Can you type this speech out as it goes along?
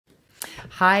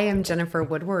Hi, I'm Jennifer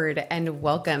Woodward and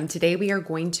welcome. Today we are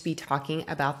going to be talking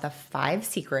about the 5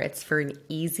 secrets for an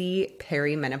easy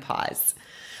perimenopause.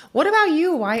 What about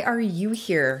you? Why are you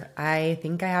here? I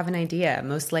think I have an idea.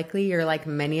 Most likely you're like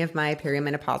many of my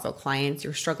perimenopausal clients.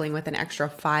 You're struggling with an extra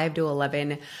 5 to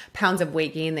 11 pounds of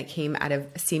weight gain that came out of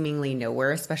seemingly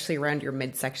nowhere, especially around your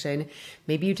midsection.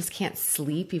 Maybe you just can't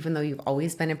sleep, even though you've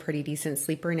always been a pretty decent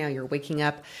sleeper. Now you're waking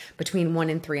up between 1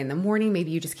 and 3 in the morning.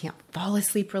 Maybe you just can't fall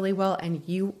asleep really well and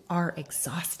you are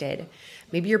exhausted.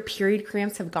 Maybe your period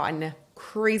cramps have gotten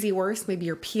crazy worse. Maybe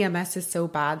your PMS is so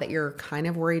bad that you're kind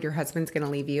of worried your husband's going to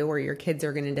leave you or your kids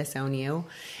are going to disown you.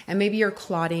 And maybe you're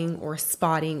clotting or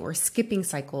spotting or skipping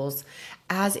cycles,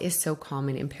 as is so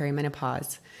common in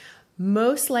perimenopause.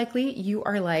 Most likely you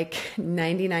are like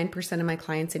 99% of my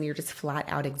clients and you're just flat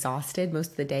out exhausted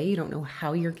most of the day. You don't know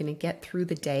how you're going to get through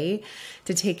the day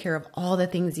to take care of all the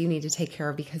things you need to take care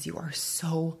of because you are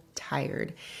so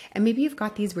tired. And maybe you've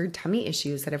got these weird tummy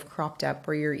issues that have cropped up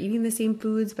where you're eating the same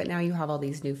foods, but now you have all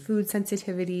these new food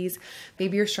sensitivities.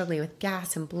 Maybe you're struggling with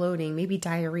gas and bloating, maybe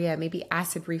diarrhea, maybe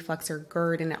acid reflux or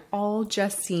GERD, and it all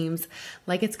just seems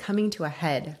like it's coming to a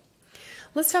head.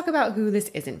 Let's talk about who this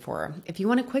isn't for. If you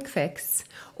want a quick fix,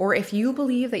 or if you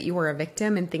believe that you are a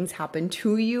victim and things happen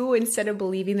to you instead of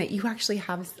believing that you actually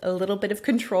have a little bit of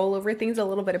control over things, a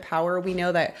little bit of power. We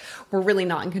know that we're really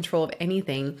not in control of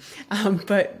anything,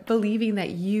 but believing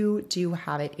that you do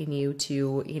have it in you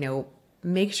to,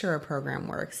 make sure a program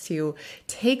works, to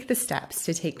take the steps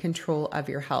to take control of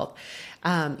your health,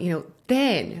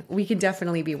 then we can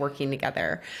definitely be working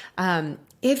together.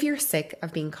 If you're sick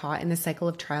of being caught in the cycle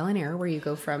of trial and error where you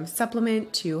go from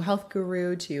supplement to health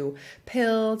guru to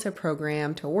pill to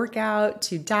program to workout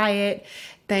to diet,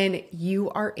 then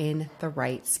you are in the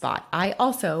right spot. I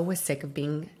also was sick of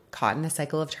being caught in the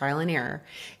cycle of trial and error.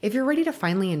 If you're ready to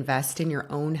finally invest in your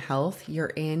own health,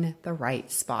 you're in the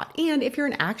right spot. And if you're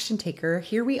an action taker,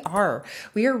 here we are.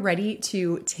 We are ready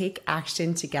to take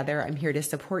action together. I'm here to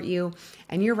support you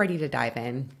and you're ready to dive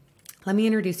in. Let me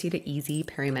introduce you to easy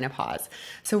perimenopause.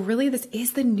 So really, this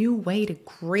is the new way to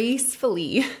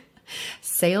gracefully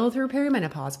sail through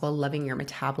perimenopause while loving your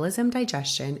metabolism,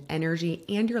 digestion, energy,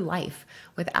 and your life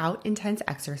without intense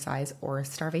exercise or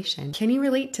starvation. Can you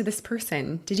relate to this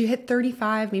person? Did you hit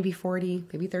 35, maybe 40,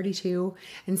 maybe 32,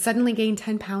 and suddenly gain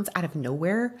 10 pounds out of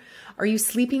nowhere? Are you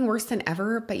sleeping worse than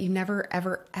ever, but you never,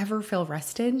 ever, ever feel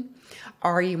rested?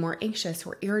 Are you more anxious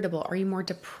or irritable? Are you more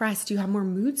depressed? Do you have more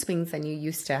mood swings than you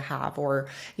used to have? Or,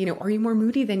 are you more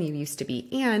moody than you used to be?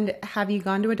 And have you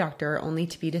gone to a doctor only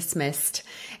to be dismissed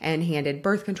and handed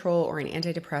birth control or an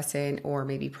antidepressant or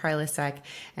maybe Prilosec,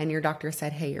 and your doctor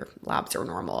said, hey, your labs are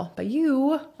normal, but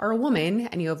you are a woman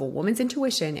and you have a woman's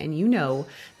intuition and you know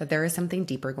that there is something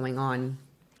deeper going on.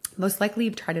 Most likely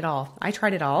you've tried it all. I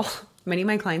tried it all. Many of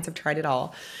my clients have tried it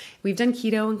all. We've done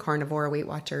keto and carnivore, Weight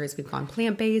Watchers. We've gone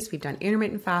plant-based. We've done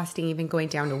intermittent fasting, even going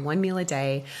down to 1 meal a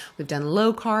day. We've done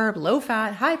low carb, low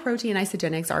fat, high protein,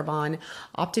 isogenics, Arbonne,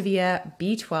 Optavia,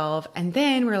 B12. And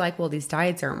then we're like, well, these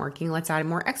diets aren't working. Let's add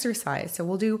more exercise. So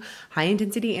we'll do high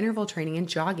intensity interval training and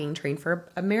jogging, train for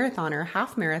a marathon or a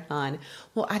half marathon.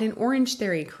 We'll add an Orange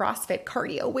Theory, CrossFit,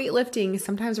 cardio, weightlifting.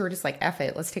 Sometimes we're just like, F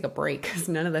it, let's take a break because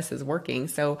none of this is working.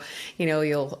 So,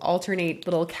 you'll alternate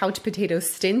little couch potato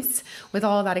stints with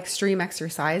all of that extreme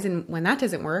exercise. And when that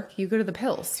doesn't work, you go to the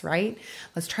pills, right?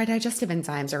 Let's try digestive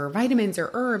enzymes or vitamins or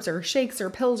herbs or shakes or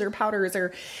pills or powders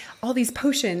or all these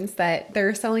potions that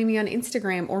they're selling me on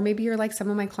Instagram. Or maybe you're like some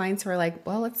of my clients who are like,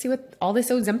 well, let's see what all this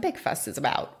Ozempic fuss is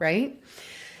about, right?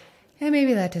 And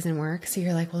maybe that doesn't work. So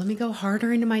you're like, well, let me go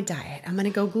harder into my diet. I'm going to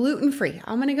go gluten-free.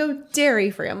 I'm going to go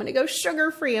dairy-free. I'm going to go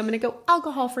sugar-free. I'm going to go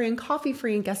alcohol-free and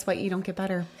coffee-free. And guess what? You don't get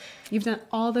better. You've done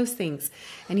all those things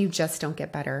and you just don't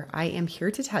get better. I am here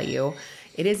to tell you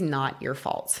it is not your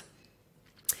fault.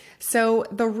 So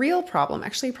the real problem,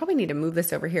 actually, you probably need to move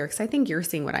this over here because I think you're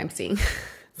seeing what I'm seeing.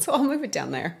 So I'll move it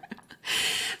down there.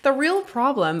 The real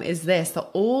problem is this: the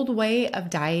old way of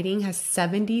dieting has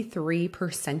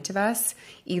 73% of us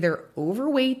either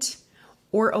overweight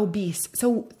or obese.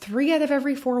 So 3 out of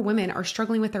every 4 women are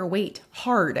struggling with their weight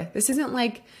hard. This isn't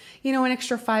like, an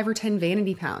extra 5 or 10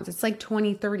 vanity pounds. It's like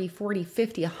 20, 30, 40,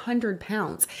 50, 100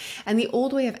 pounds. And the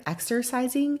old way of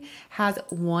exercising has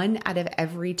 1 out of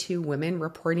every 2 women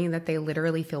reporting that they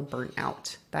literally feel burnt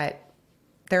out, that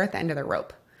they're at the end of their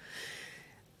rope.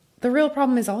 The real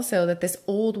problem is also that this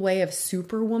old way of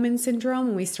superwoman syndrome,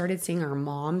 when we started seeing our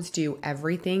moms do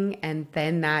everything and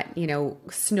then that,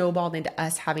 snowballed into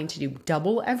us having to do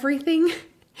double everything.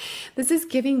 This is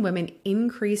giving women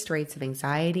increased rates of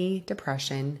anxiety,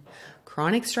 depression,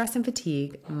 chronic stress and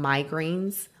fatigue,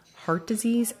 migraines, heart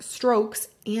disease, strokes,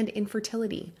 and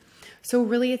infertility. So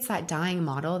really it's that dying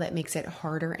model that makes it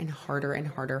harder and harder and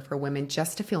harder for women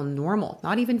just to feel normal,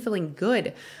 not even feeling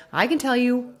good. I can tell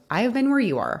you, I have been where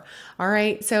you are. All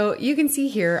right. So you can see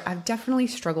here, I've definitely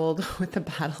struggled with the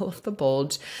battle of the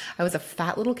bulge. I was a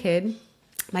fat little kid.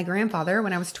 My grandfather,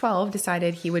 when I was 12,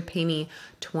 decided he would pay me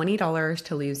 $20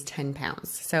 to lose 10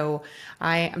 pounds. So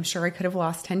I'm sure I could have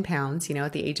lost 10 pounds,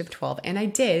 at the age of 12. And I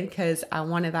did because I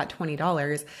wanted that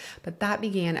 $20. But that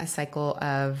began a cycle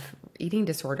of eating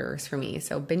disorders for me.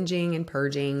 So binging and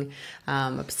purging,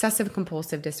 obsessive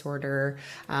compulsive disorder,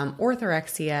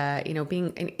 orthorexia,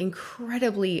 being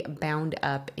incredibly bound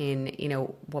up in,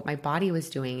 what my body was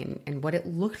doing and what it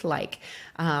looked like,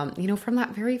 from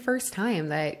that very first time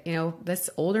that,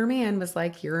 this older man was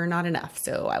like, you're not enough,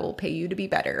 so I will pay you to be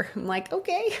better. I'm like,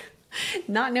 okay,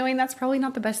 not knowing that's probably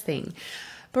not the best thing.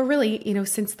 But really,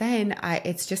 since then,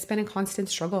 it's just been a constant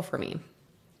struggle for me.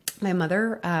 My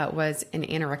mother was an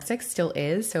anorexic, still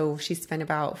is. So she spent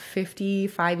about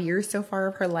 55 years so far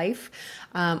of her life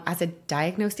as a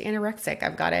diagnosed anorexic.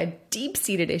 I've got a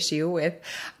deep-seated issue with,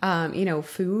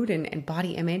 food and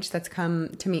body image that's come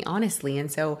to me honestly.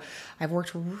 And so I've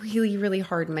worked really, really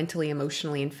hard mentally,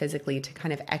 emotionally, and physically to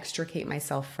kind of extricate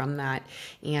myself from that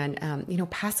and,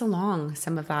 pass along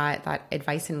some of that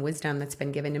advice and wisdom that's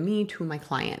been given to me to my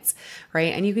clients,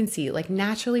 right? And you can see, like,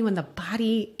 naturally when the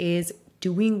body is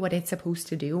doing what it's supposed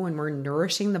to do and we're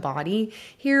nourishing the body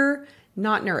here,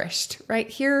 not nourished, right?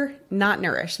 Here, not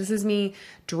nourished. This is me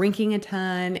drinking a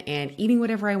ton and eating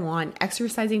whatever I want,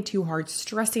 exercising too hard,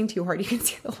 stressing too hard. You can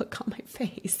see the look on my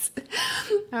face.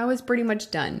 I was pretty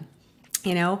much done.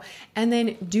 And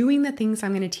then doing the things I'm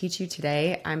going to teach you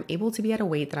today, I'm able to be at a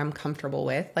weight that I'm comfortable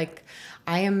with. Like,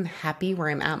 I am happy where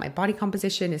I'm at. My body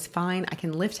composition is fine. I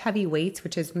can lift heavy weights,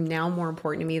 which is now more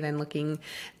important to me than looking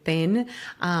thin.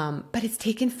 But it's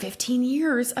taken 15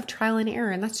 years of trial and error.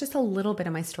 And that's just a little bit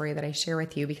of my story that I share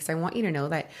with you because I want you to know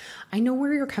that I know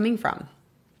where you're coming from.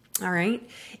 All right.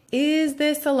 Is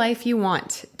this a life you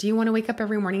want? Do you want to wake up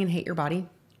every morning and hate your body?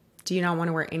 Do you not want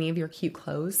to wear any of your cute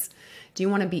clothes? Do you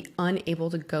want to be unable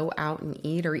to go out and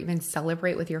eat or even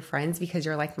celebrate with your friends because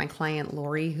you're like my client,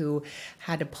 Lori, who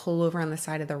had to pull over on the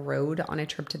side of the road on a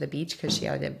trip to the beach because she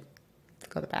had to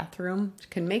go to the bathroom. She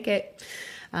couldn't make it.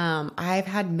 I've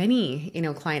had many,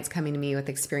 clients coming to me with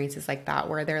experiences like that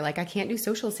where they're like, I can't do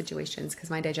social situations because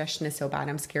my digestion is so bad.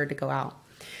 I'm scared to go out.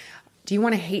 Do you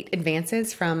want to hate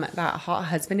advances from that hot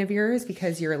husband of yours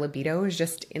because your libido is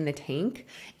just in the tank?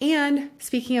 And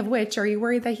speaking of which, are you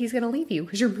worried that he's going to leave you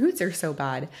because your moods are so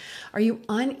bad? Are you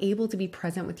unable to be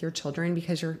present with your children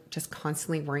because you're just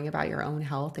constantly worrying about your own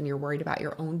health and you're worried about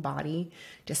your own body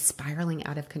just spiraling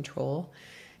out of control?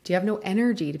 Do you have no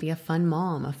energy to be a fun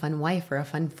mom, a fun wife, or a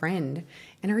fun friend?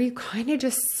 And are you kind of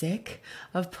just sick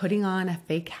of putting on a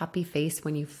fake happy face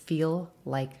when you feel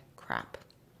like crap?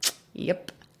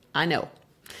 Yep. I know.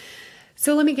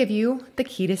 So let me give you the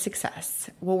key to success.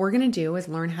 What we're going to do is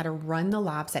learn how to run the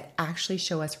labs that actually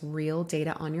show us real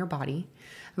data on your body.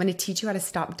 I'm going to teach you how to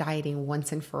stop dieting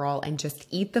once and for all and just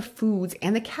eat the foods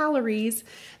and the calories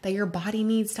that your body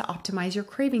needs to optimize your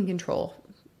craving control.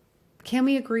 Can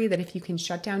we agree that if you can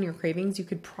shut down your cravings, you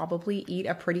could probably eat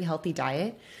a pretty healthy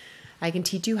diet? I can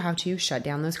teach you how to shut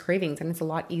down those cravings, and it's a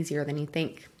lot easier than you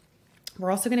think. We're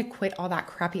also going to quit all that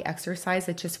crappy exercise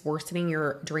that's just worsening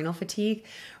your adrenal fatigue.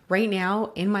 Right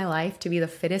now in my life, to be the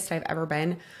fittest I've ever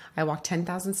been, I walk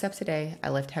 10,000 steps a day. I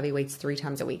lift heavy weights 3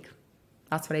 times a week.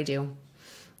 That's what I do,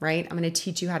 right? I'm going to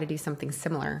teach you how to do something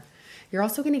similar. You're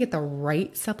also going to get the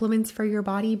right supplements for your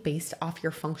body based off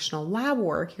your functional lab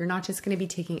work. You're not just going to be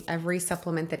taking every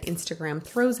supplement that Instagram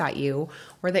throws at you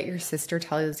or that your sister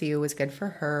tells you is good for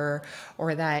her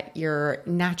or that your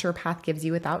naturopath gives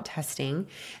you without testing.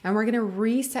 And we're going to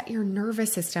reset your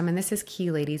nervous system. And this is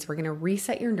key, ladies. We're going to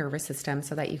reset your nervous system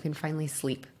so that you can finally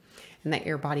sleep and that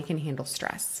your body can handle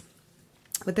stress.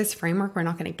 With this framework, we're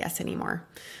not going to guess anymore.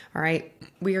 All right.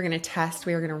 We are going to test.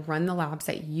 We are going to run the labs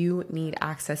that you need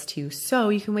access to so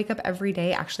you can wake up every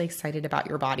day actually excited about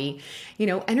your body,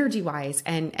 energy wise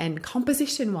and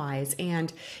composition wise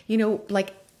and,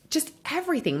 just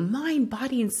everything, mind,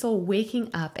 body, and soul, waking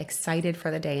up excited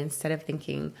for the day instead of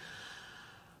thinking,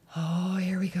 oh,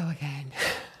 here we go again.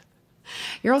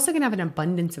 You're also going to have an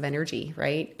abundance of energy,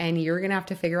 right? And you're going to have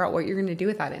to figure out what you're going to do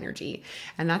with that energy.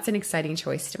 And that's an exciting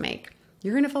choice to make.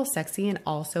 You're going to feel sexy and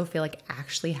also feel like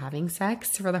actually having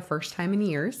sex for the first time in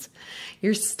years.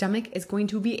 Your stomach is going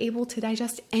to be able to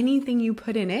digest anything you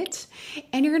put in it,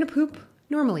 and you're going to poop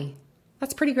normally.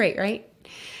 That's pretty great, right?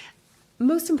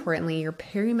 most importantly, your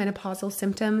perimenopausal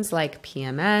symptoms like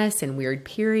PMS and weird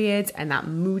periods and that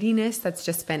moodiness that's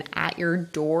just been at your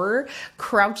door,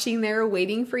 crouching there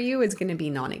waiting for you, is going to be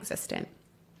non-existent.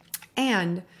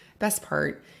 And best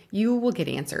part, you will get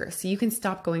answers. So you can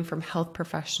stop going from health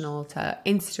professional to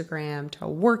Instagram to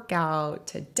workout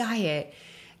to diet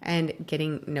and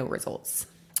getting no results.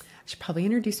 I should probably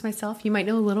introduce myself. You might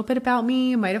know a little bit about me.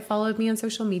 You might have followed me on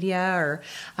social media, or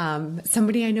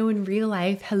somebody I know in real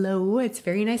life. Hello, it's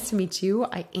very nice to meet you.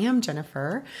 I am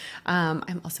Jennifer.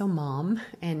 I'm also a mom,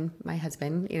 and my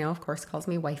husband, of course, calls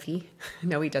me wifey.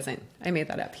 No, he doesn't. I made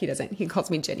that up. He doesn't. He calls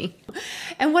me Jenny.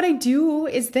 And what I do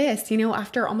is this,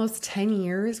 after almost 10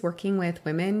 years working with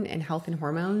women in health and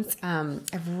hormones,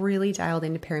 I've really dialed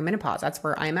into perimenopause. That's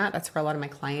where I'm at. That's where a lot of my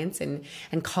clients and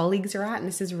colleagues are at. And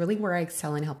this is really where I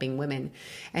excel in helping women,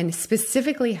 and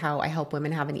specifically how I help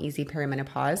women have an easy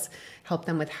perimenopause, help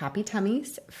them with happy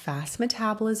tummies, fast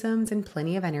metabolisms, and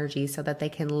plenty of energy so that they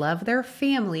can love their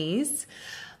families,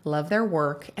 love their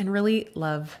work, and really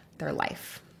love their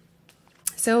life.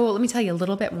 So let me tell you a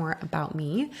little bit more about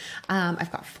me.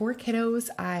 I've got 4 kiddos.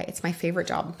 It's my favorite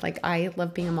job. I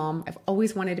love being a mom. I've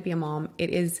always wanted to be a mom. It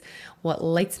is what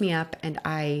lights me up, and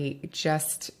I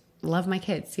just love my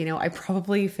kids. I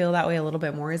probably feel that way a little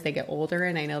bit more as they get older.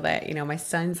 And I know that, my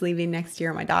son's leaving next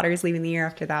year. My daughter's leaving the year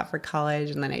after that for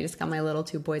college. And then I just got my little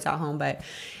 2 boys at home. But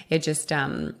it just,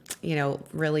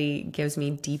 really gives me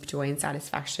deep joy and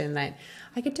satisfaction that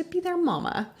I get to be their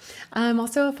mama. I'm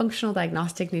also a functional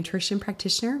diagnostic nutrition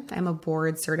practitioner. I'm a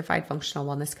board certified functional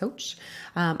wellness coach.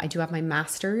 I do have my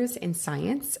master's in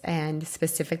science and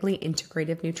specifically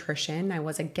integrative nutrition. I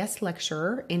was a guest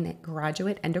lecturer in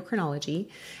graduate endocrinology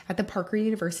at the Parker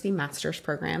University Master's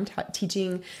Program,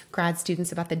 teaching grad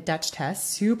students about the Dutch test.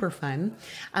 Super fun.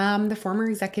 The former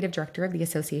executive director of the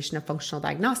Association of Functional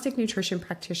Diagnostic Nutrition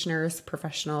Practitioners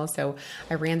Professionals. So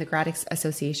I ran the grad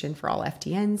association for all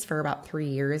FDNs for about 3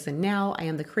 years. And now I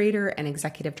am the creator and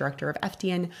executive director of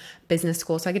FDN Business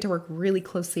School. So I get to work really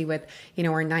closely with,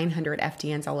 our 900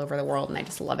 FDNs all over the world. And I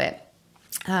just love it.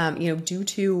 Due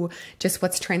to just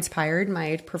what's transpired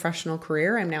my professional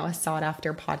career, I'm now a sought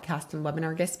after podcast and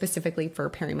webinar guest specifically for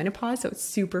perimenopause. So it's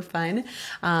super fun.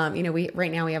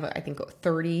 Right now we have, I think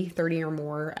 30 or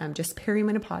more, just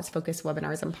perimenopause focused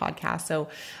webinars and podcasts. So,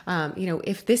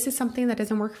 if this is something that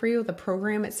doesn't work for you, the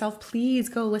program itself, please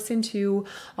go listen to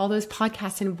all those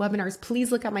podcasts and webinars.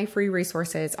 Please look at my free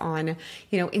resources on,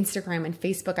 Instagram and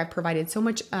Facebook. I've provided so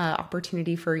much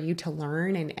opportunity for you to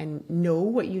learn and know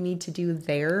what you need to do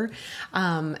there,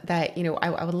 that,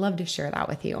 I would love to share that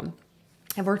with you.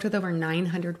 I've worked with over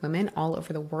 900 women all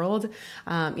over the world.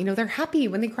 They're happy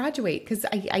when they graduate because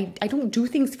I don't do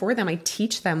things for them. I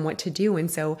teach them what to do.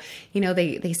 And so,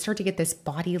 they start to get this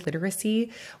body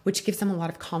literacy, which gives them a lot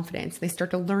of confidence. They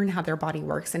start to learn how their body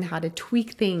works and how to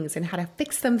tweak things and how to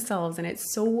fix themselves. And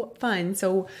it's so fun.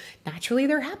 So naturally,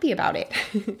 they're happy about it.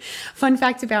 Fun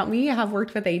fact about me, I have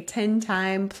worked with a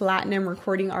 10-time platinum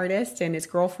recording artist and his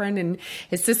girlfriend and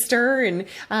his sister. And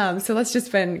so that's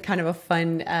just been kind of a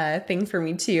fun thing for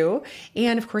me too.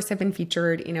 And of course, I've been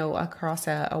featured, across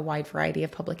a wide variety of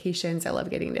publications. I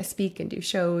love getting to speak and do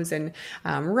shows and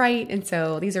write. And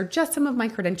so these are just some of my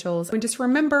credentials. And just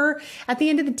remember, at the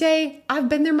end of the day, I've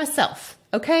been there myself.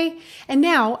 Okay. And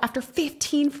now after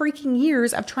 15 freaking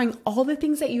years of trying all the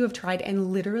things that you have tried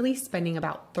and literally spending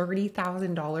about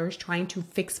 $30,000 trying to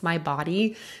fix my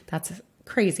body, that's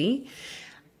crazy.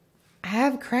 I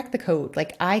have cracked the code.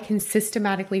 I can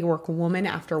systematically work woman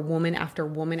after woman after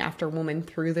woman after woman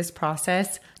through this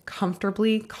process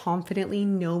comfortably, confidently,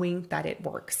 knowing that it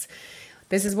works.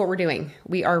 This is what we're doing.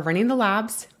 We are running the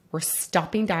labs. We're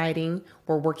stopping dieting.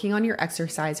 We're working on your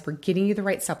exercise. We're getting you the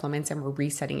right supplements and we're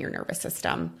resetting your nervous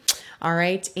system. All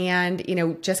right. And,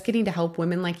 just getting to help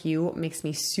women like you makes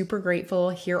me super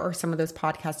grateful. Here are some of those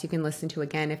podcasts you can listen to.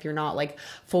 Again, if you're not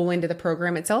full into the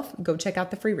program itself, go check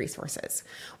out the free resources.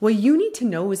 What you need to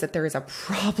know is that there is a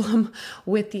problem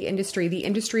with the industry. The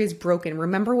industry is broken.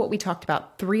 Remember what we talked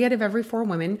about. 3 out of every 4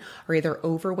 women are either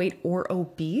overweight or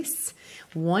obese.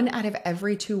 1 out of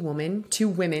every 2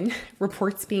 women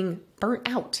reports being burnt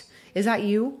out. Is that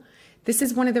you? This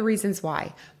is one of the reasons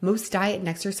why most diet and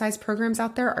exercise programs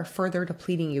out there are further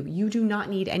depleting you. You do not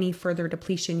need any further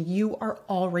depletion. You are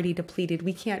already depleted.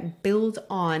 We can't build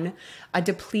on a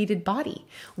depleted body.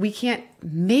 We can't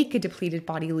make a depleted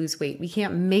body lose weight. We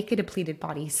can't make a depleted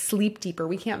body sleep deeper.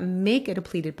 We can't make a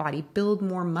depleted body build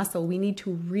more muscle. We need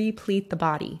to replete the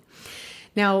body.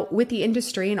 Now, with the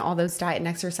industry and all those diet and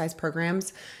exercise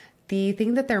programs, the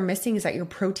thing that they're missing is that your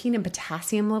protein and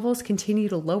potassium levels continue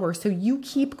to lower. So you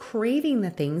keep craving the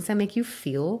things that make you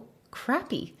feel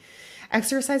crappy.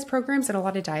 Exercise programs and a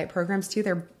lot of diet programs too,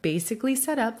 they're basically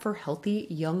set up for healthy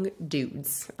young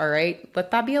dudes. All right.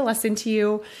 Let that be a lesson to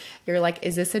you. You're like,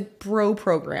 is this a bro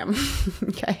program?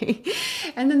 Okay.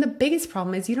 And then the biggest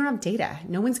problem is you don't have data.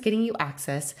 No one's getting you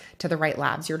access to the right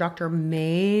labs. Your doctor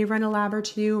may run a lab or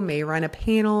two, may run a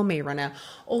panel, may run a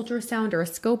ultrasound or a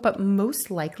scope, but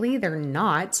most likely they're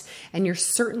not. And you're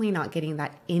certainly not getting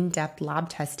that in-depth lab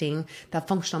testing that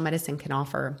functional medicine can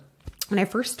offer. When I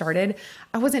first started,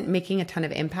 I wasn't making a ton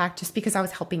of impact just because I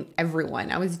was helping everyone.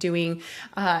 I was doing,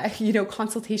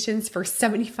 consultations for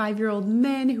 75-year-old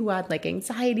men who had like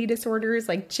anxiety disorders,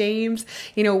 like James,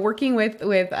 working with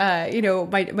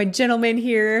my gentleman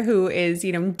here who is,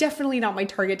 definitely not my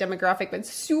target demographic, but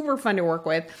super fun to work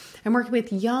with. I'm working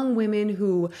with young women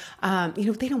who,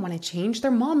 they don't want to change.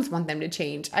 Their moms want them to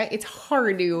change. It's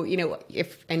hard to,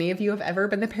 if any of you have ever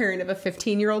been the parent of a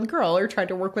 15-year-old girl or tried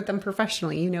to work with them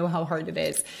professionally, you know how hard it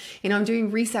is. I'm doing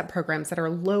reset programs that are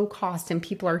low cost and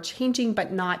people are changing,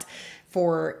 but not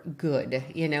for good,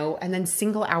 and then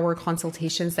single hour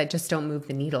consultations that just don't move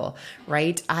the needle,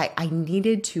 right? I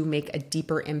needed to make a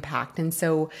deeper impact. And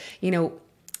so,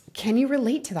 can you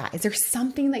relate to that? Is there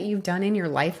something that you've done in your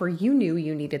life where you knew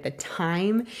you needed the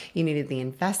time, you needed the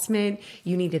investment,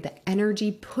 you needed the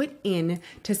energy put in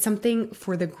to something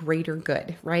for the greater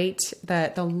good, right?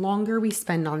 The longer we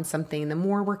spend on something, the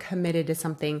more we're committed to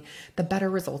something, the better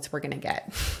results we're going to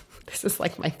get. This is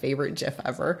like my favorite GIF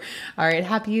ever. All right.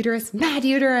 Happy uterus, mad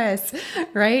uterus,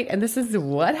 right? And this is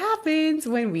what happens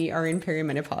when we are in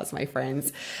perimenopause, my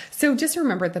friends. So just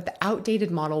remember that the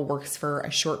outdated model works for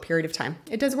a short period of time.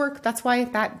 It does work. That's why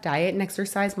that diet and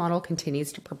exercise model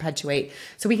continues to perpetuate.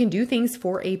 So we can do things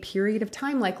for a period of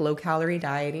time, like low calorie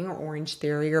dieting or Orange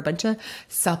Theory or a bunch of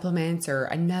supplements or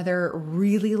another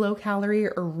really low calorie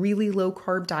or really low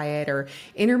carb diet or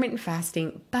intermittent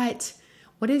fasting. But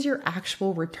what is your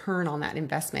actual return on that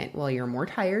investment? Well, you're more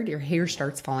tired, your hair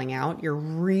starts falling out, you're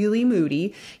really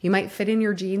moody, you might fit in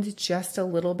your jeans just a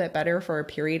little bit better for a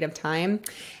period of time,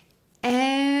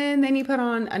 and then you put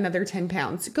on another 10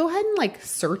 pounds. Go ahead and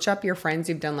search up your friends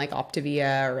who've done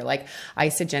Optavia or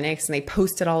Isogenics, and they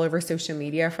post it all over social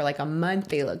media for a month.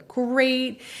 They look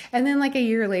great. And then a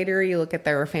year later, you look at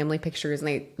their family pictures and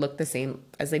they look the same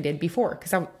as they did before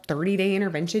because a 30-day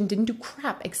intervention didn't do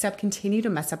crap except continue to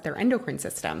mess up their endocrine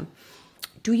system.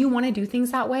 Do you want to do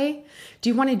things that way? Do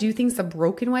you want to do things the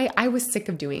broken way? I was sick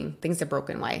of doing things the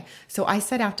broken way. So I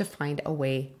set out to find a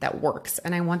way that works.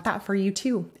 And I want that for you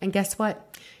too. And guess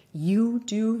what? You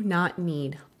do not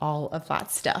need all of that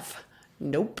stuff.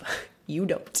 Nope, you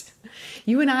don't.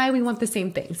 You and I, we want the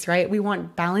same things, right? We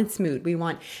want balanced mood. We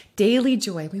want daily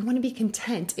joy. We want to be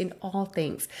content in all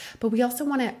things, but we also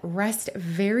want to rest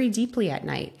very deeply at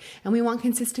night. And we want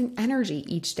consistent energy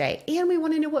each day. And we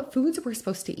want to know what foods we're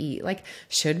supposed to eat.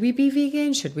 Should we be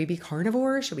vegan? Should we be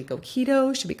carnivore? Should we go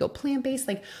keto? Should we go plant-based?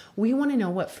 We want to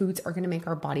know what foods are going to make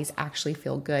our bodies actually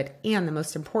feel good. And the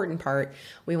most important part,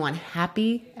 we want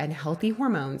happy and healthy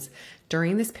hormones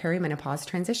during this perimenopause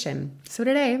transition. So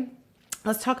today,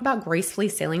 let's talk about gracefully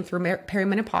sailing through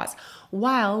perimenopause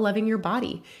while loving your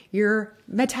body, your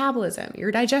metabolism,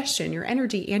 your digestion, your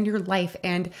energy, and your life,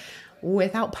 and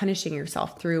without punishing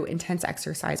yourself through intense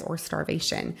exercise or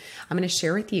starvation. I'm going to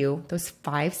share with you those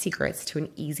 5 secrets to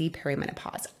an easy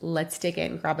perimenopause. Let's dig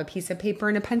in. Grab a piece of paper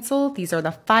and a pencil. These are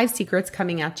the 5 secrets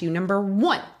coming at you. Number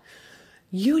 1,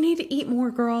 you need to eat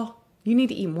more, girl. You need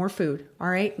to eat more food, all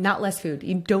right? Not less food.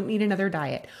 You don't need another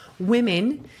diet.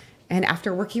 Women, and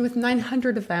after working with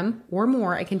 900 of them or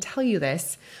more, I can tell you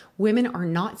this, women are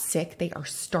not sick. They are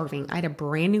starving. I had a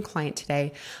brand new client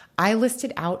today. I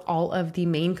listed out all of the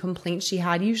main complaints she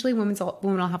had. Usually women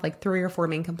will have 3 or 4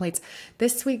 main complaints.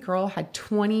 This sweet girl had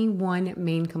 21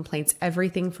 main complaints,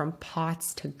 everything from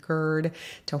POTS to GERD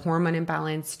to hormone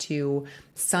imbalance to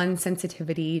sun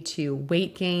sensitivity to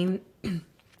weight gain.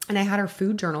 And I had her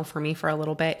food journal for me for a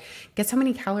little bit. Guess how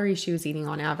many calories she was eating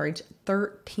on average?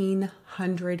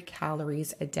 1,300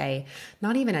 calories a day.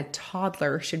 Not even a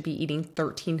toddler should be eating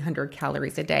 1,300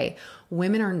 calories a day.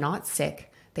 Women are not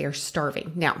sick. They are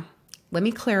starving. Now, let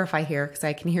me clarify here because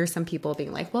I can hear some people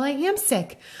being like, well, I am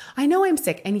sick. I know I'm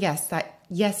sick. And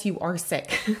yes, you are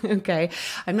sick. Okay.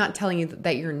 I'm not telling you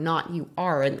that you're not, you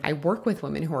are. And I work with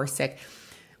women who are sick.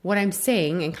 What I'm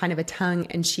saying in kind of a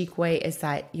tongue-in-cheek way is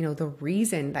that, the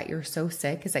reason that you're so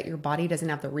sick is that your body doesn't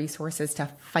have the resources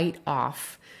to fight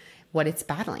off what it's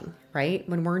battling, right?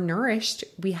 When we're nourished,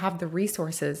 we have the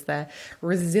resources, the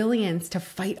resilience to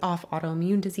fight off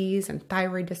autoimmune disease and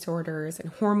thyroid disorders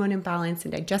and hormone imbalance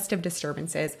and digestive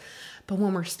disturbances. But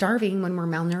when we're starving, when we're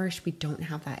malnourished, we don't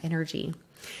have that energy.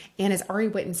 And as Ari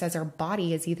Whitten says, our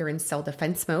body is either in cell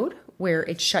defense mode, where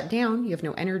it's shut down, you have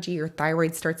no energy, your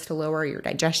thyroid starts to lower, your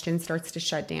digestion starts to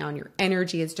shut down, your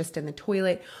energy is just in the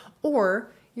toilet,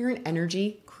 or you're in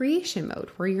energy creation mode,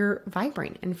 where you're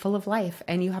vibrant and full of life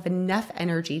and you have enough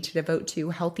energy to devote to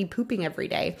healthy pooping every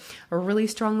day, a really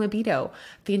strong libido,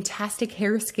 fantastic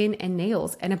hair, skin, and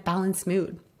nails, and a balanced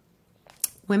mood.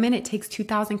 Women, it takes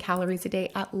 2,000 calories a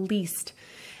day at least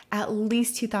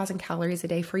 2,000 calories a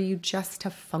day for you just to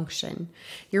function.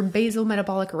 Your basal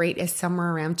metabolic rate is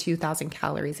somewhere around 2,000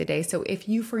 calories a day. So if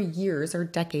you for years or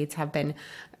decades have been,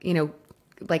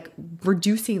 like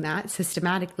reducing that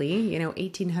systematically,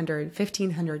 1,800,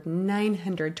 1,500,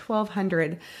 900,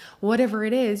 1,200, whatever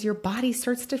it is, your body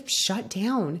starts to shut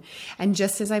down. And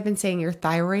just as I've been saying, your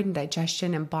thyroid and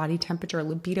digestion and body temperature,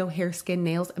 libido, hair, skin,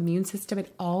 nails, immune system,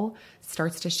 it all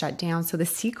starts to shut down. So the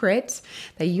secret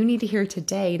that you need to hear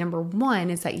today, number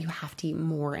one, is that you have to eat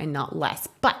more and not less.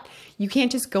 But you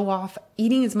can't just go off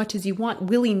eating as much as you want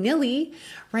willy-nilly,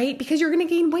 right? Because you're going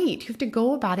to gain weight. You have to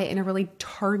go about it in a really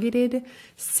targeted,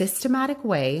 systematic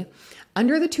way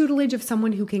under the tutelage of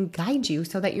someone who can guide you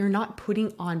so that you're not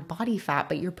putting on body fat,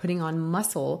 but you're putting on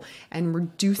muscle and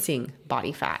reducing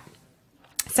body fat.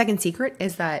 Second secret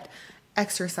is that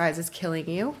exercise is killing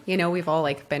you. We've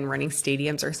all been running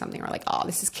stadiums or something. We're like, oh,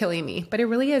 this is killing me. But it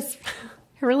really is.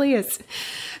 It really is,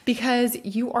 because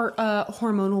you are a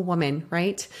hormonal woman,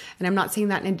 right? And I'm not saying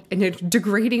that in a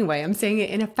degrading way. I'm saying it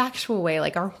in a factual way.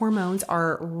 Like, our hormones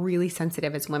are really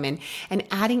sensitive as women, and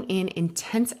adding in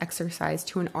intense exercise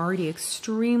to an already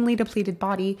extremely depleted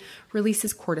body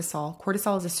releases cortisol.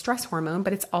 Cortisol is a stress hormone,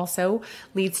 but it also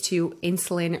leads to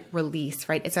insulin release,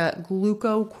 right? It's a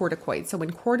glucocorticoid. So when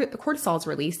cortisol is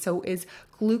released, so is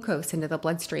glucose into the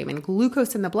bloodstream, and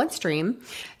glucose in the bloodstream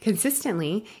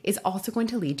consistently is also going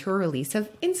to lead to a release of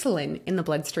insulin in the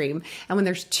bloodstream. And when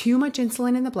there's too much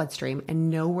insulin in the bloodstream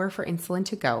and nowhere for insulin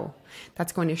to go,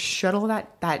 that's going to shuttle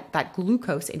that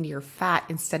glucose into your fat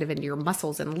instead of into your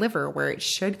muscles and liver, where it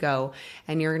should go.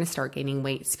 And you're going to start gaining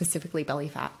weight, specifically belly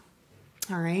fat.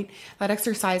 All right. That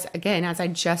exercise, again, as I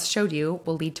just showed you,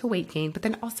 will lead to weight gain, but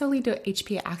then also lead to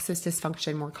HPA axis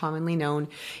dysfunction, more commonly known,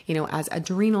 as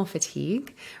adrenal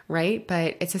fatigue, right?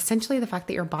 But it's essentially the fact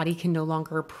that your body can no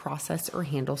longer process or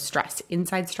handle stress,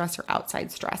 inside stress or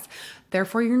outside stress.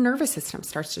 Therefore, your nervous system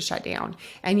starts to shut down,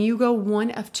 and you go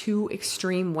one of two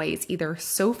extreme ways, either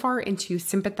so far into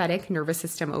sympathetic nervous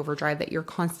system overdrive that you're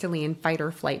constantly in fight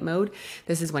or flight mode.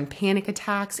 This is when panic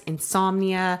attacks,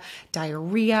 insomnia,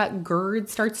 diarrhea, GERD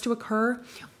starts to occur,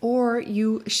 or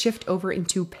you shift over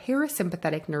into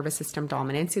parasympathetic nervous system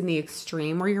dominance in the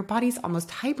extreme, where your body's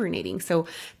almost hibernating. So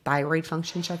thyroid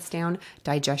function shuts down,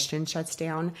 digestion shuts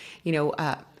down,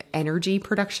 energy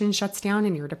production shuts down,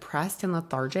 and you're depressed and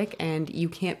lethargic and you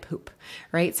can't poop,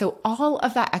 right? So all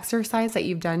of that exercise that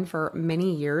you've done for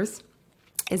many years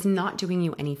is not doing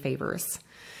you any favors.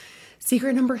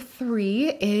 Secret number 3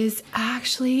 is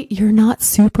actually you're not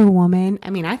superwoman.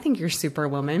 I mean, I think you're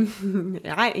superwoman.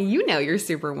 You're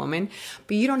superwoman,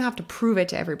 but you don't have to prove it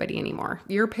to everybody anymore.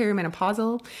 You're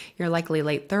perimenopausal. You're likely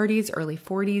late 30s, early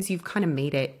 40s. You've kind of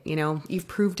made it, you've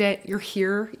proved it. You're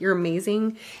here. You're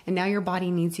amazing. And now your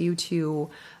body needs you to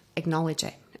acknowledge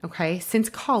it. Okay. Since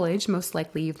college, most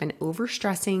likely you've been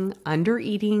overstressing, under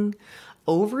eating,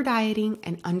 over dieting,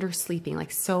 and under sleeping,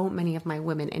 like so many of my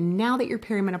women. And now that you're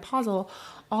perimenopausal,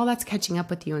 all that's catching up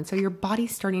with you. And so your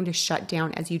body's starting to shut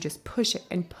down as you just push it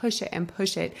and push it and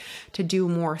push it to do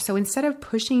more. So instead of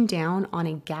pushing down on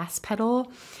a gas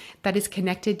pedal that is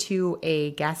connected to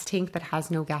a gas tank that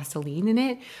has no gasoline in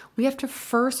it, we have to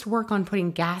first work on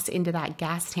putting gas into that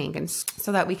gas tank, and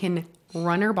so that we can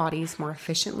run our bodies more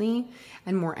efficiently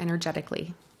and more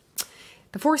energetically.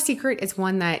 The fourth secret is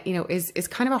one that, is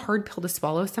kind of a hard pill to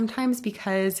swallow sometimes,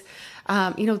 because,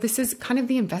 this is kind of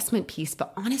the investment piece,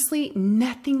 but honestly,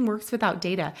 nothing works without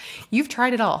data. You've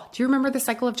tried it all. Do you remember the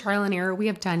cycle of trial and error? We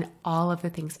have done all of the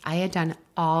things. I had done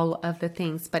all of the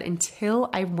things, but until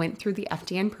I went through the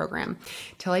FDN program,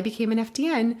 till I became an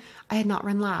FDN, I had not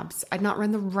run labs. I'd not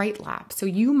run the right lab. So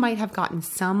you might have gotten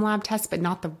some lab tests, but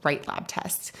not the right lab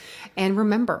tests. And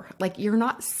remember, you're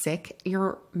not sick,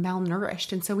 you're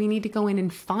malnourished. And so we need to go in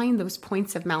and find those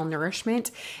points of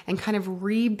malnourishment and kind of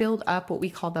rebuild up what we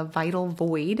call the vital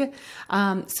void,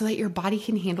 so that your body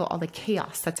can handle all the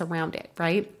chaos that's around it,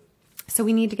 right? So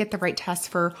we need to get the right test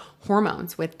for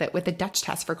hormones with the Dutch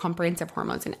test for comprehensive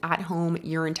hormones, an at-home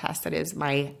urine test that is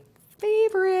my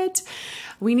favorite.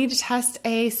 We need to test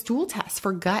a stool test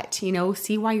for gut,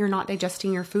 see why you're not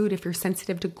digesting your food, if you're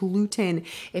sensitive to gluten,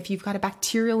 if you've got a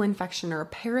bacterial infection or a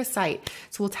parasite.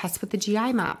 So we'll test with the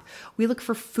GI map. We look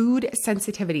for food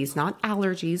sensitivities, not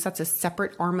allergies. That's a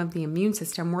separate arm of the immune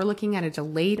system. We're looking at a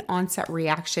delayed onset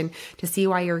reaction to see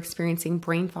why you're experiencing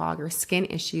brain fog or skin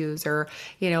issues or,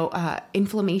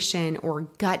 inflammation or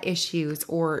gut issues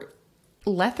or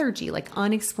lethargy, like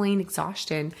unexplained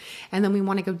exhaustion. And then we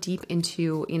want to go deep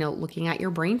into, looking at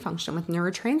your brain function with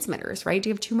neurotransmitters, right? Do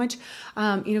you have too much,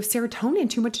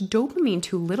 serotonin, too much dopamine,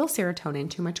 too little serotonin,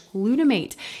 too much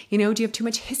glutamate? Do you have too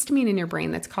much histamine in your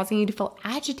brain that's causing you to feel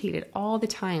agitated all the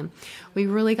time? We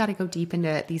really got to go deep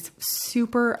into these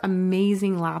super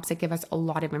amazing labs that give us a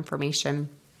lot of information.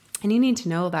 And you need to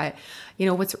know that,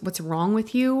 what's wrong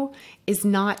with you is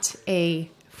not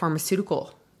a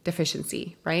pharmaceutical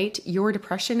deficiency, right? Your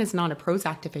depression is not a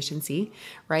Prozac deficiency,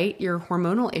 right? Your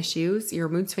hormonal issues, your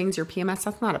mood swings, your PMS,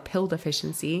 that's not a pill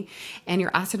deficiency. And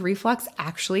your acid reflux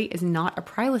actually is not a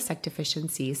Prilosec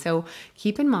deficiency. So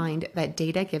keep in mind that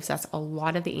data gives us a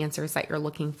lot of the answers that you're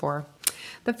looking for.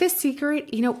 The fifth secret,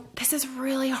 this is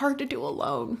really hard to do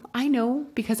alone. I know,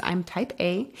 because I'm type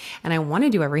A and I want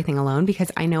to do everything alone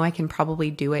because I know I can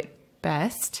probably do it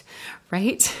best,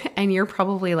 right? And you're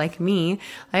probably like me,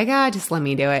 like, just let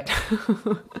me do it.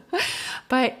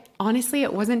 But honestly,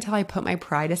 it wasn't until I put my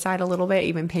pride aside a little bit,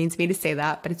 even pains me to say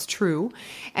that, but it's true,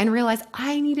 and realized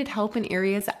I needed help in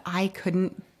areas that I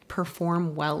couldn't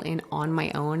perform well in on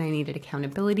my own. I needed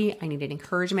accountability. I needed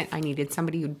encouragement. I needed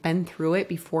somebody who'd been through it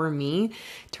before me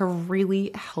to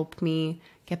really help me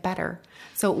get better.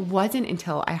 So it wasn't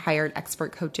until I hired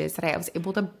expert coaches that I was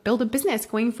able to build a business,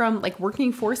 going from like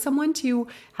working for someone to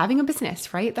having a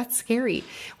business, right? That's scary. It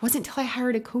wasn't until I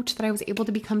hired a coach that I was able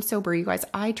to become sober. You guys,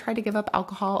 I tried to give up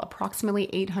alcohol approximately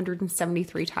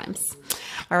 873 times.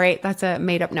 All right. That's a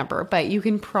made up number, but you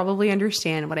can probably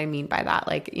understand what I mean by that.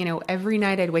 Like, every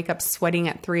night I'd wake up sweating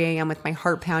at 3 a.m. with my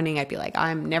heart pounding. I'd be like,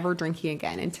 I'm never drinking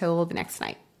again until the next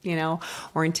night.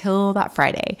 Or until that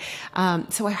Friday.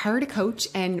 So I hired a coach,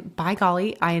 and by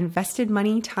golly, I invested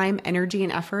money, time, energy,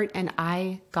 and effort, and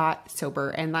I got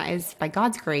sober. And that is by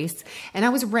God's grace. And I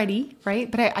was ready, right?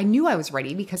 But I knew I was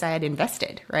ready because I had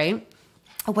invested, right?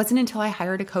 It wasn't until I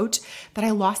hired a coach that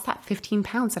I lost that 15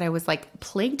 pounds that I was like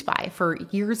plagued by for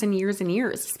years and years and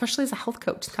years, especially as a health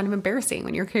coach. It's kind of embarrassing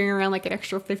when you're carrying around like an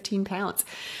extra 15 pounds.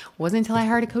 It wasn't until I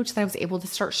hired a coach that I was able to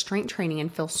start strength training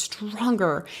and feel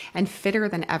stronger and fitter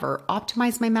than ever,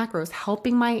 optimize my macros,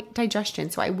 helping my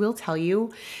digestion. So I will tell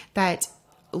you that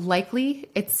likely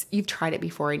you've tried it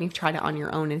before and you've tried it on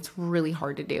your own, and it's really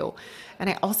hard to do. And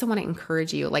I also want to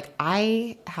encourage you, like,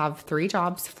 I have 3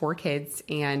 jobs, 4 kids,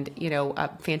 and, a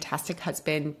fantastic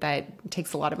husband that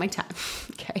takes a lot of my time.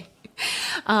 Okay.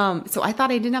 So I thought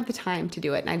I didn't have the time to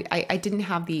do it. And I didn't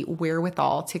have the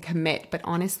wherewithal to commit, but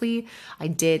honestly, I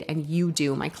did. And you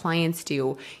do, my clients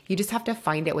do. You just have to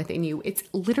find it within you. It's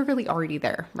literally already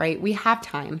there, right? We have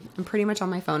time. I'm pretty much on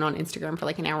my phone on Instagram for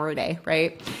like an hour a day,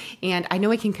 right? And I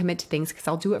know I can commit to things because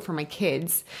I'll do it for my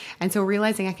kids. And so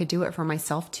realizing I could do it for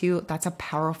myself too, that's a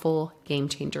powerful game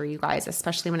changer, you guys,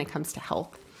 especially when it comes to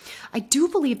health. I do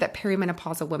believe that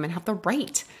perimenopausal women have the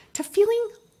right to feeling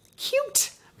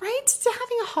cute, right? To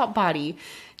having a hot body,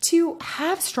 to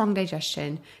have strong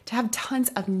digestion, to have tons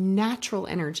of natural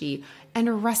energy and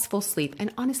a restful sleep,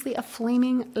 and honestly, a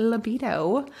flaming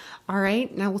libido. All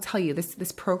right. And I will tell you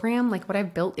this program, like what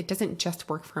I've built, it doesn't just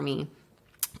work for me.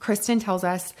 Kristen tells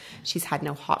us she's had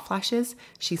no hot flashes.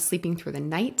 She's sleeping through the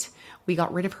night. We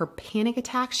got rid of her panic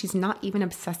attack. She's not even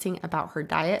obsessing about her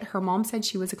diet. Her mom said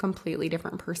she was a completely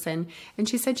different person, and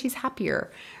she said she's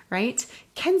happier, right?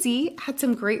 Kenzie had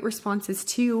some great responses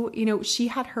too. She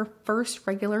had her first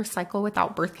regular cycle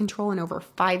without birth control in over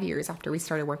 5 years after we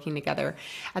started working together.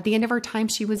 At the end of our time,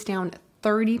 she was down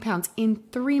 30 pounds in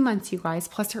 3 months, you guys,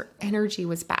 plus her energy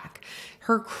was back.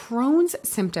 Her Crohn's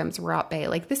symptoms were at bay.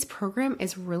 Like, this program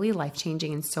is really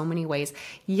life-changing in so many ways.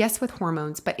 Yes, with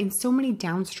hormones, but in so many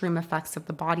downstream effects of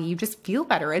the body. You just feel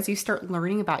better as you start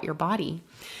learning about your body.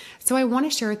 So I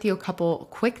want to share with you a couple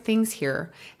quick things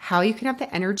here, how you can have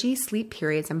the energy, sleep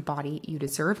periods, and body you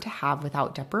deserve to have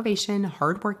without deprivation,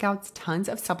 hard workouts, tons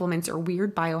of supplements, or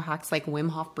weird biohacks like Wim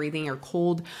Hof breathing or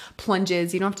cold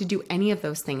plunges. You don't have to do any of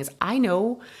those things. I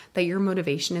know that your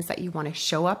motivation is that you want to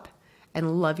show up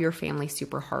and love your family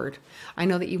super hard. I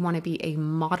know that you want to be a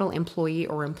model employee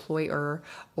or employer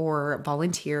or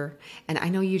volunteer. And I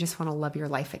know you just want to love your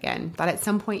life again. That at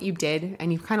some point you did,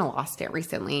 and you've kind of lost it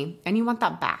recently, and you want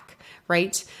that back,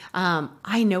 right?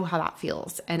 I know how that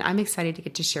feels, and I'm excited to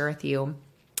get to share with you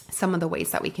some of the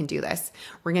ways that we can do this.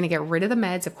 We're going to get rid of the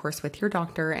meds, of course, with your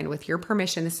doctor and with your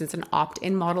permission. This is an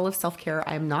opt-in model of self-care.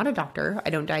 I am not a doctor. I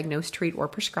don't diagnose, treat, or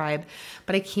prescribe,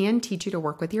 but I can teach you to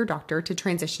work with your doctor to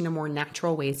transition to more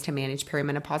natural ways to manage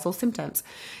perimenopausal symptoms.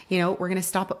 We're going to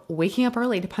stop waking up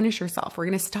early to punish yourself. We're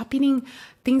going to stop eating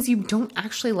things you don't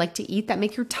actually like to eat that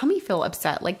make your tummy feel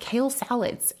upset, like kale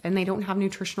salads, and they don't have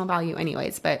nutritional value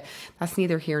anyways, but that's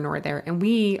neither here nor there. And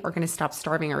we are going to stop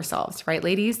starving ourselves, right,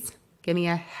 ladies? Give me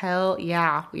a hell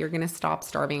yeah. We are going to stop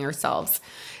starving ourselves.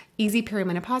 Easy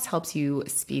perimenopause helps you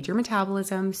speed your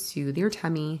metabolism, soothe your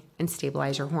tummy, and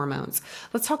stabilize your hormones.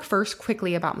 Let's talk first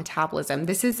quickly about metabolism.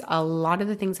 This is a lot of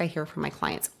the things I hear from my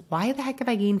clients. Why the heck have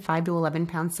I gained 5 to 11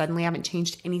 pounds suddenly? I haven't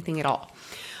changed anything at all.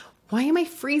 Why am I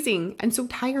freezing and so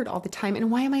tired all the time?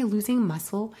 And why am I losing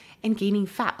muscle and gaining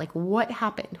fat? Like, what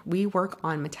happened? We work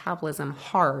on metabolism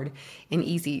hard in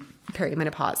easy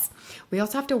perimenopause. We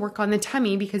also have to work on the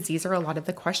tummy because these are a lot of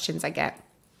the questions I get.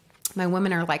 My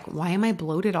women are like, why am I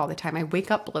bloated all the time? I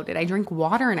wake up bloated. I drink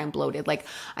water and I'm bloated. Like,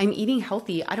 I'm eating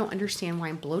healthy. I don't understand why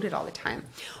I'm bloated all the time.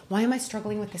 Why am I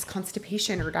struggling with this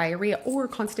constipation or diarrhea, or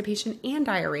constipation and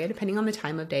diarrhea, depending on the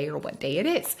time of day or what day it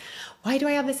is? Why do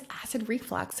I have this acid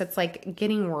reflux that's like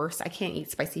getting worse? I can't eat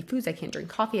spicy foods. I can't drink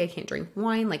coffee. I can't drink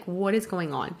wine. Like, what is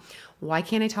going on? Why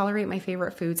can't I tolerate my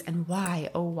favorite foods? And why,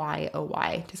 oh why, oh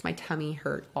why does my tummy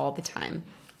hurt all the time?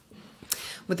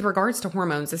 With regards to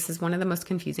hormones, this is one of the most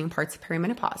confusing parts of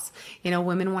perimenopause.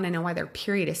 Women want to know why their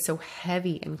period is so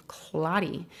heavy and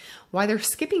clotty, why they're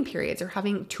skipping periods or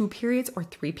having 2 periods or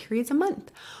 3 periods a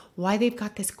month, why they've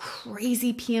got this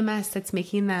crazy PMS that's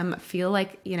making them feel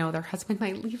like, their husband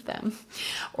might leave them,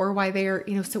 or why they're,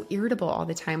 so irritable all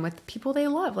the time with people they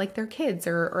love, like their kids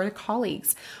or their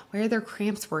colleagues. Why are their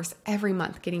cramps worse every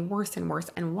month, getting worse and worse?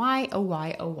 And why, oh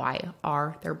why, oh why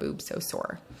are their boobs so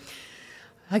sore?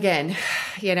 Again,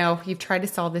 you've tried to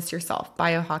solve this yourself.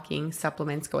 Biohacking,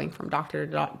 supplements, going from doctor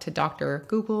to doctor,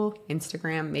 Google,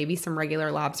 Instagram, maybe some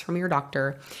regular labs from your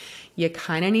doctor. You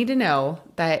kind of need to know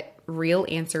that real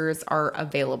answers are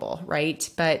available, right?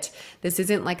 But this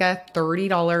isn't like a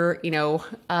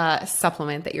 $30,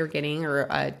 supplement that you're getting, or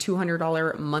a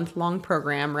 $200 month-long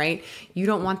program, right? You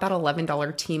don't want that $11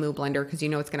 Temu blender because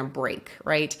it's going to break,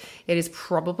 right? It is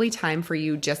probably time for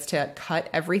you just to cut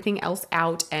everything else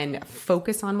out and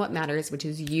focus on what matters, which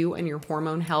is you and your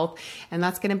hormone health. And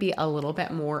that's going to be a little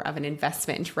bit more of an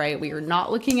investment, right? We are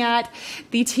not looking at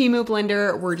the Temu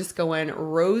blender. We're just going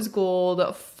rose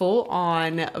gold, full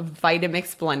on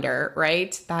Vitamix blender,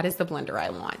 right? That is the blender I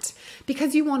want,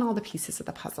 because you want all the pieces of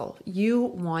the puzzle. You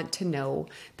want to know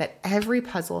that every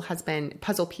puzzle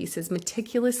piece has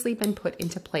meticulously been put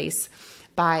into place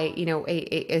by,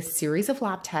 a series of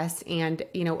lab tests and,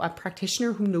 a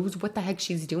practitioner who knows what the heck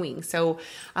she's doing. So,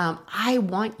 I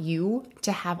want you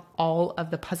to have all of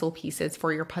the puzzle pieces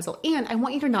for your puzzle, and I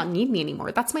want you to not need me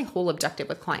anymore. That's my whole objective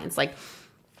with clients. Like,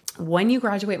 when you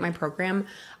graduate my program,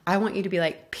 I want you to be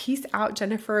like, peace out,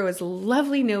 Jennifer. It was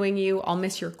lovely knowing you. I'll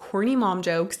miss your corny mom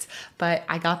jokes, but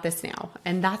I got this now.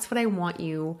 And that's what I want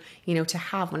you, to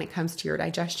have when it comes to your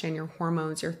digestion, your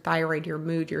hormones, your thyroid, your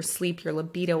mood, your sleep, your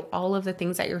libido, all of the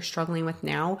things that you're struggling with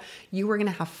now. You are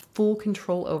going to have full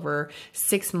control over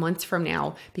 6 months from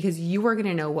now, because you are going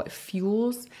to know what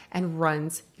fuels and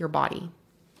runs your body.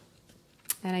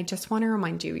 And I just want to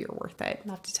remind you, you're worth it. I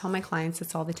have to tell my clients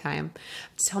this all the time. I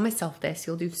have to tell myself this.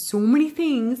 You'll do so many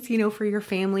things, for your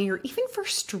family, or even for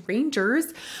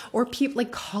strangers or people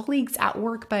like colleagues at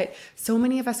work. But so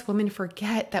many of us women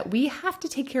forget that we have to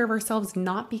take care of ourselves,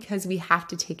 not because we have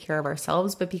to take care of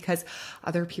ourselves, but because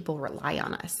other people rely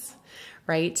on us.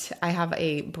 Right? I have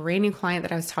a brand new client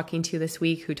that I was talking to this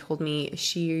week who told me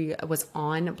she was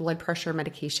on blood pressure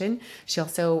medication. She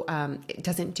also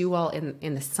doesn't do well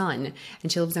in the sun,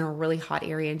 and she lives in a really hot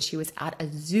area. And she was at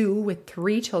a zoo with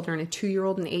 3 children, a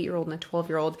 2-year-old, an 8-year-old, and a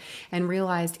 12-year-old, and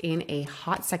realized in a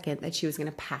hot second that she was going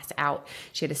to pass out.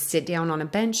 She had to sit down on a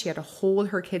bench. She had to hold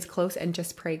her kids close and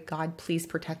just pray, God, please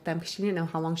protect them, because she didn't know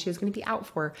how long she was going to be out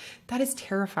for. That is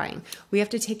terrifying. We have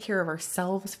to take care of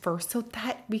ourselves first so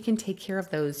that we can take care of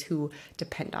those who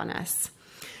depend on us.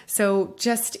 So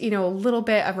just, a little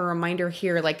bit of a reminder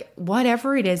here, like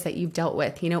whatever it is that you've dealt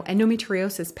with,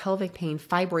 endometriosis, pelvic pain,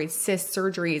 fibroids, cysts,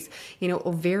 surgeries,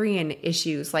 ovarian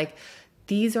issues, like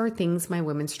these are things my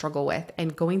women struggle with.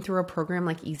 And going through a program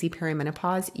like Easy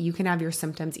Perimenopause, you can have your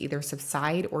symptoms either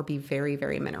subside or be very,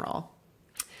 very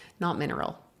not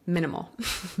mineral. minimal.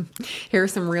 Here are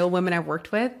some real women I've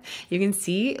worked with. You can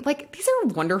see like these are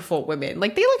wonderful women.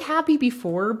 Like they look happy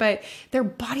before, but their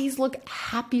bodies look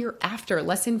happier after,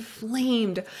 less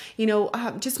inflamed,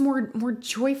 just more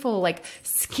joyful, like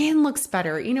skin looks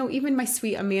better. Even my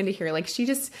sweet Amanda here, like she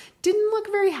just didn't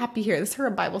look very happy here. This is her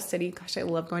a Bible study. Gosh, I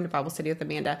love going to Bible study with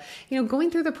Amanda. Going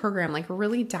through the program, like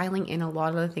really dialing in a lot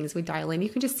of the things we dial in. You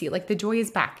can just see like the joy is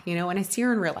back, and I see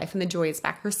her in real life and the joy is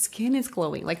back. Her skin is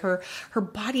glowing, like her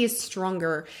body is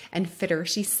stronger and fitter.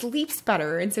 She sleeps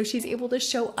better. And so she's able to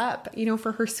show up,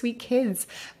 for her sweet kids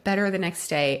better the next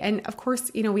day. And of course,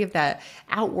 we have that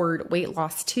outward weight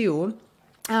loss too.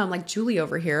 Like Julie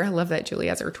over here. I love that Julie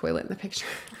has her toilet in the picture.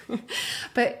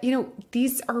 But,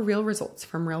 these are real results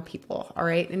from real people. All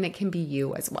right. And it can be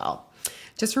you as well.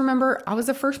 Just remember, I was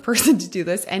the first person to do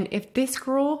this. And if this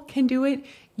girl can do it,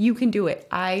 you can do it.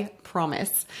 I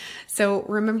promise. So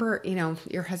remember,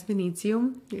 your husband needs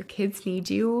you. Your kids need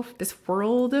you. This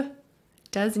world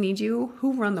does need you.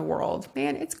 Who run the world?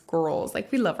 Man, it's girls.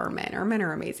 Like we love our men. Our men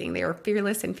are amazing. They are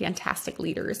fearless and fantastic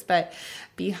leaders. But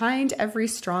behind every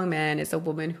strong man is a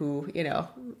woman who,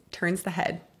 turns the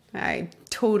head. I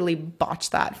totally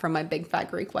botched that from my big fat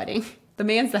Greek wedding. The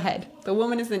man's the head. The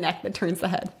woman is the neck that turns the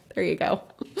head. There you go.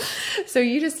 So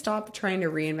you just stop trying to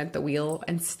reinvent the wheel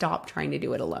and stop trying to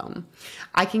do it alone.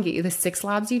 I can get you the 6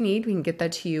 labs you need. We can get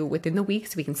that to you within the week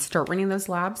so we can start running those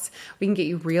labs. We can get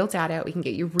you real data. We can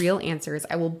get you real answers.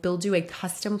 I will build you a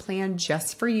custom plan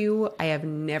just for you. I have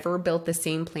never built the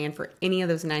same plan for any of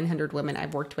those 900 women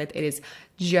I've worked with. It is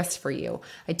just for you.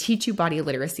 I teach you body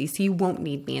literacy, so you won't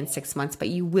need me in 6 months, but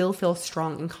you will feel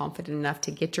strong and confident enough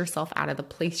to get yourself out of the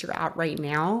place you're at right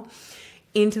now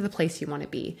into the place you want to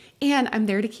be. And I'm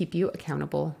there to keep you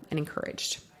accountable and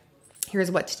encouraged. Here's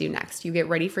what to do next. You get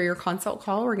ready for your consult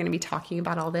call. We're going to be talking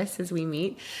about all this as we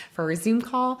meet for our Zoom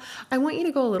call. I want you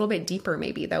to go a little bit deeper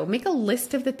maybe though. Make a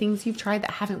list of the things you've tried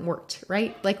that haven't worked,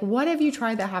 right? Like what have you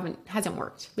tried that hasn't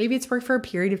worked? Maybe it's worked for a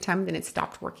period of time, then it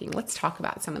stopped working. Let's talk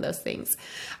about some of those things.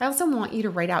 I also want you to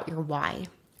write out your why.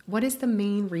 What is the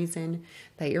main reason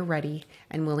that you're ready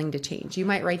and willing to change? You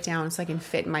might write down so I can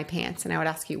fit in my pants, and I would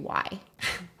ask you why.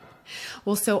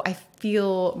 Well, so I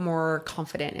feel more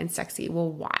confident and sexy. Well,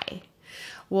 why?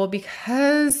 Well,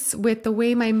 because with the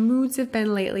way my moods have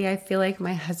been lately, I feel like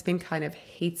my husband kind of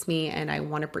hates me and I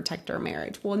want to protect our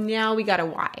marriage. Well, now we got a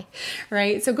why,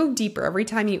 right? So go deeper. Every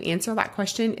time you answer that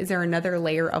question, is there another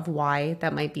layer of why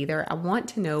that might be there? I want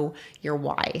to know your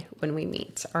why when we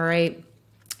meet, all right?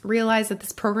 Realize that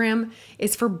this program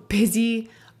is for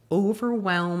busy,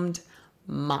 overwhelmed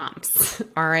moms.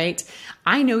 All right.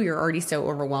 I know you're already so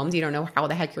overwhelmed. You don't know how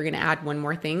the heck you're going to add one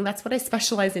more thing. That's what I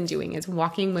specialize in doing, is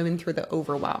walking women through the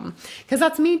overwhelm. Because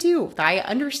that's me too. I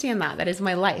understand that. That is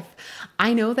my life.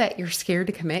 I know that you're scared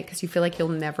to commit because you feel like you'll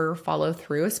never follow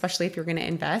through, especially if you're going to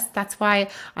invest. That's why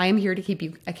I am here to keep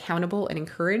you accountable and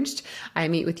encouraged. I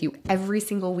meet with you every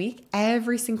single week.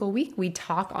 Every single week we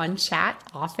talk on chat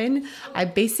often. I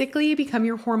basically become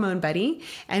your hormone buddy,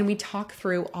 and we talk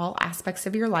through all aspects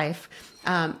of your life.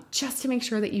 Just to make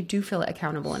sure that you do feel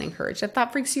accountable and encouraged. If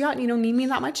that freaks you out and you don't need me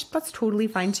that much, that's totally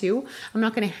fine too. I'm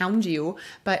not going to hound you,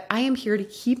 but I am here to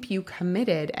keep you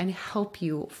committed and help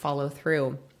you follow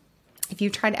through. If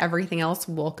you've tried everything else,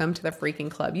 welcome to the freaking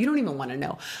club. You don't even want to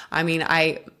know. I mean,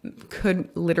 I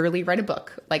could literally write a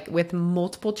book like with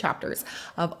multiple chapters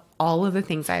of all of the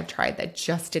things I have tried that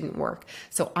just didn't work.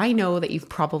 So I know that you've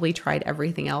probably tried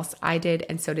everything else. I did,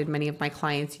 and so did many of my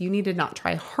clients. You need to not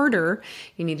try harder.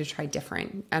 You need to try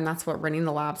different. And that's what running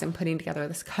the labs and putting together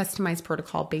this customized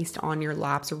protocol based on your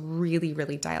labs really,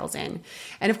 really dials in.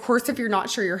 And of course, if you're not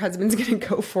sure your husband's going to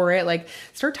go for it, like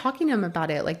start talking to him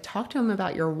about it. Like talk to him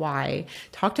about your why.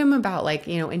 Talk to him about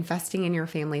investing in your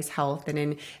family's health and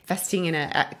investing in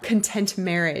a content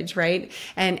marriage, right?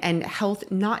 And health,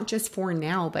 not just for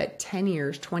now, but 10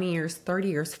 years, 20 years, 30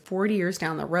 years, 40 years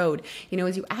down the road,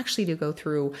 as you actually do go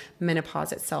through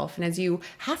menopause itself. And as you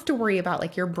have to worry about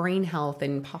like your brain health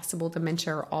and possible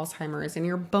dementia or Alzheimer's and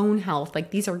your bone health,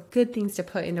 like these are good things to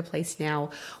put into place now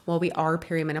while we are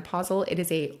perimenopausal. It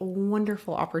is a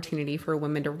wonderful opportunity for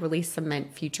women to really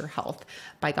cement future health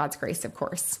by God's grace, of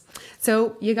course.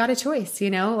 So you got a choice,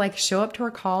 like show up to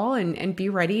our call and be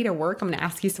ready to work. I'm going to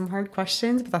ask you some hard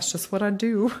questions, but that's just what I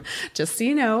do, just so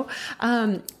you know.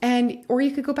 Or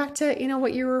you could go back to,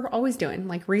 what you were always doing,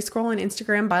 like re-scroll on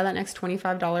Instagram, buy that next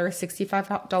 $25,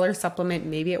 $65 supplement.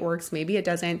 Maybe it works, maybe it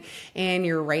doesn't. And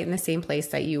you're right in the same place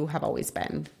that you have always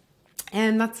been.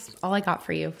 And that's all I got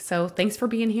for you. So thanks for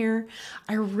being here.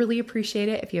 I really appreciate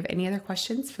it. If you have any other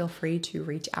questions, feel free to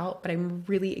reach out, but I'm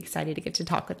really excited to get to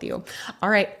talk with you. All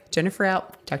right, Jennifer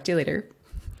out. Talk to you later.